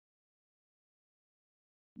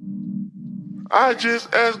I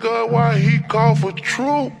just asked God why he called for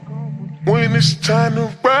Troup. When it's time to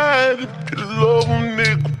ride, get the love them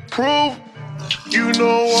nigga proof. You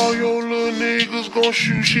know all your little niggas gon'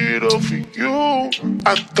 shoot shit up for you.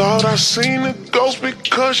 I thought I seen a ghost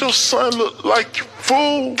because your son look like you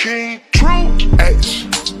fool. King Troup, H.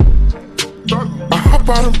 I hop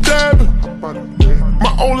out of dabbing.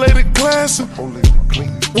 My old lady classy.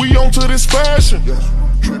 We on to this fashion.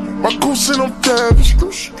 My goose in them dabbing.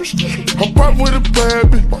 I'm pop with a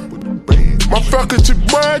baby. My faculty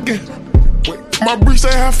bragging. My bricks they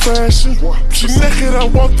high fashion. She naked, I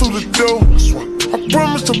walk through the door. I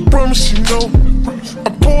promise, you know. I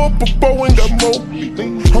pull up a bow and got more.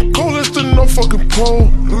 I'm cold as the no fucking pole.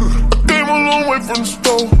 I came a long way from the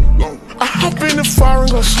store. I hop in the fire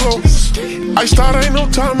and go slow. I start, ain't no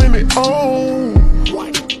time in it. Oh.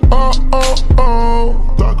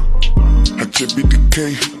 I just beat the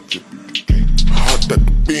K. I hopped at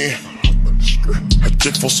the bin. I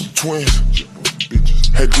just for some twins.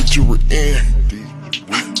 Had the jury in.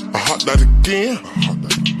 I hopped out again.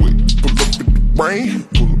 Pull up in the rain.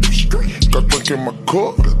 Got drink in my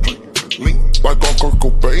cup. Like on Kurt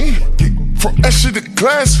Cobain. From Ashley to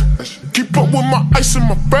class. Keep up with my ice and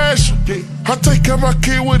my fashion. I take care of my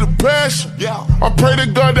kid with a passion. I pray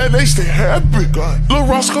to God that they stay happy. Lil'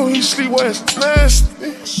 Roscoe, he sleep where it's nasty.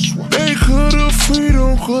 They could've freed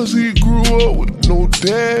him cause he grew up with no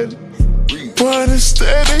dad. But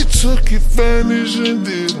instead they took advantage and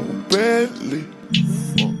did him badly.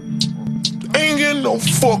 Ain't get no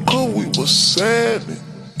fuck cause we was savage.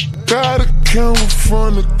 Got a camera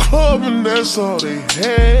from the club and that's all they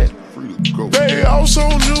had. They also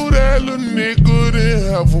knew that little nigga didn't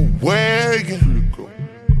have a wagon.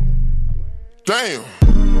 Damn.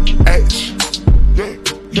 H.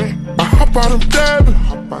 I hop out of dabbing.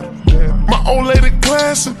 My old lady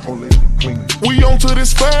classy. We on to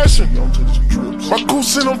this fashion. My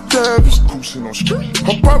goose in them dabbing.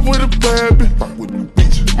 I pop with a baby.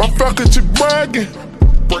 My faculty bragging.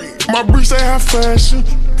 My bricks they high fashion.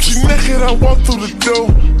 She naked, I walk through the door.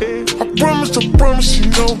 I promise, you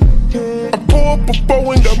know. I pull up a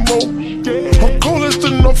bow and got more. I'm cold as the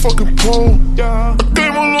no fucking pole. I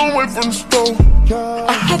came a long way from the store.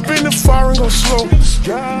 I hop in the fire and go slow.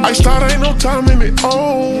 I start, ain't no time in it.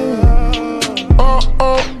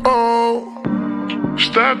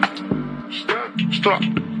 Stop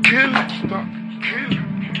killing.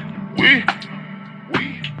 We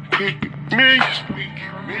get millions.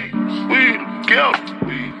 We together.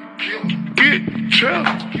 Get chill.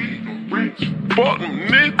 Fuck them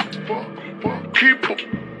niggas. Keep them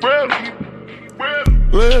ready.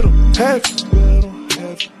 Let them have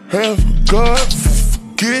it. Have God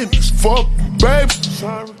forgiveness. Fuck baby.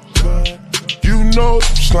 You know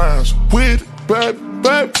them slimes with it,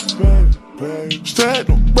 baby. Stack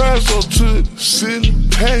them brass up to the ceiling.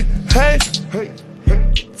 Hey.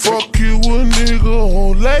 Fuck you a nigga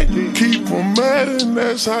on late. Keep them mad and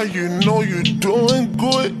that's how you know you're doing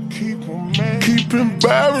good. Keep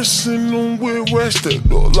embarrassing them with rest that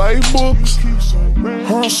look like books.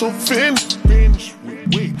 I'm so finished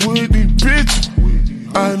with these bitches.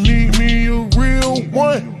 I need me a real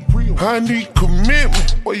one. I need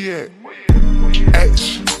commitment. Where you at?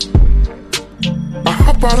 Action. I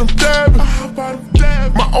hop out of dabbing.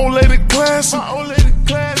 My old lady classy.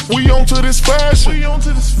 We on to this fashion.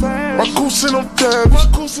 My goose in them dabbing.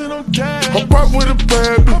 I pop with a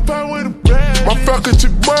baby. My faculty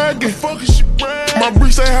bragging. My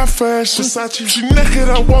bricks they high fashion. She naked,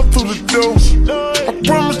 I walk through the door. I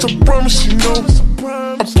promise, you know.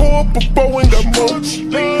 I pull up a bow and got more.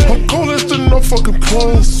 I'm cold as the no fucking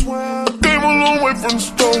clothes. I came a long way from the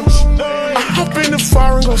store. I hop in the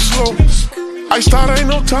fire and go slow. I start, ain't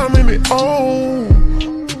no time in it.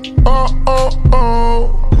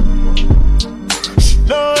 She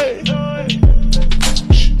know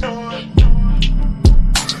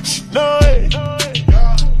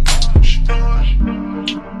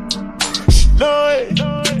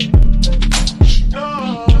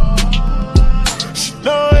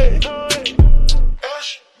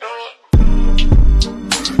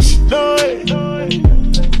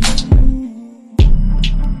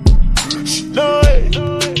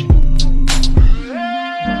it.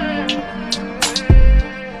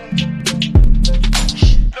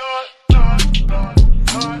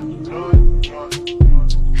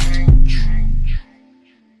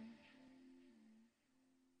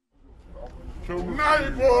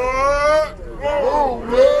 Night boy, roll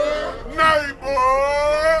it. Night boy,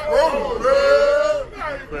 roll it.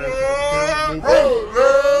 Night boy, roll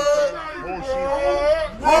it.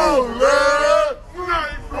 Roll it.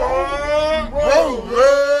 Night boy, roll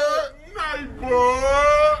it. Night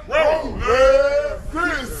boy.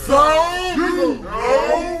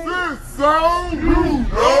 You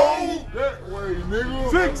know that way,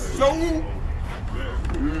 nigga. 6 so. Yeah.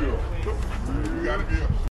 You gotta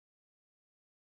be